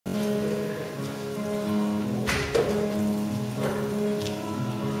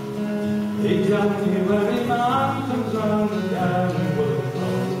The January man comes round again in woollen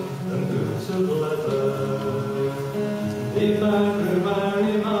clothes and boots of leather. The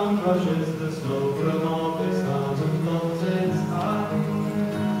February man brushes the snow from off his hat and folds his hat.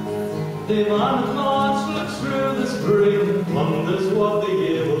 The man of March looks through the spring, wonders what the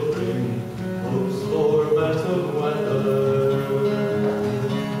year will bring, hopes for better weather.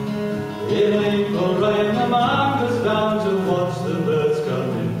 In April rain the man goes down to watch the birds come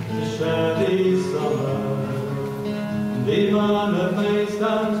in to share the summer. The man of May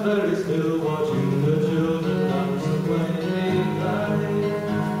stands very still watching the children dance away they play.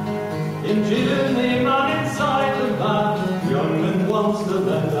 In June the man inside the van, young and wants to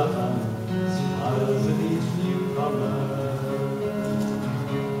lend a hand, smiles at each newcomer.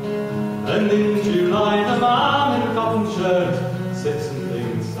 And in July the man in cotton shirt sits and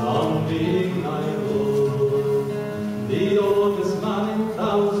thinks on being idle. The August man in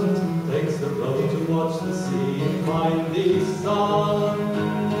thousands takes the road to watch the sea and find the sun.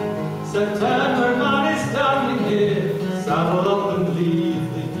 September man is standing here, saddle up and leave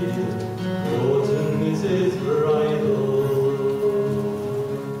the year. Autumn is his bridal.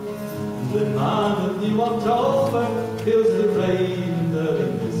 The man of New October feels the rain dirty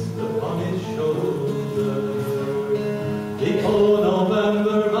mist upon his shoulder. The poor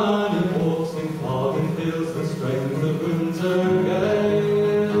November man who walks in fog and feels the strength of winter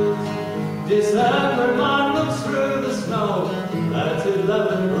gales. December man looks through the snow, let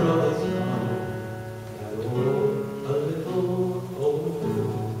 11 brothers know they're all a little older.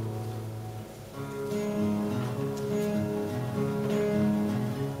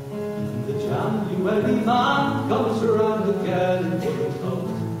 The January man comes around again in woolen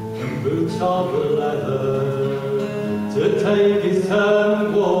clothes and boots of leather, to take his turn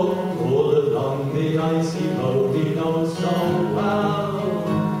and walk all along the icy road he knows so well.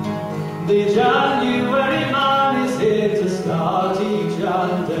 The January man is here to start each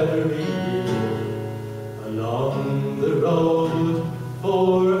and every year along the road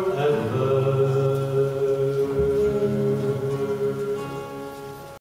forever.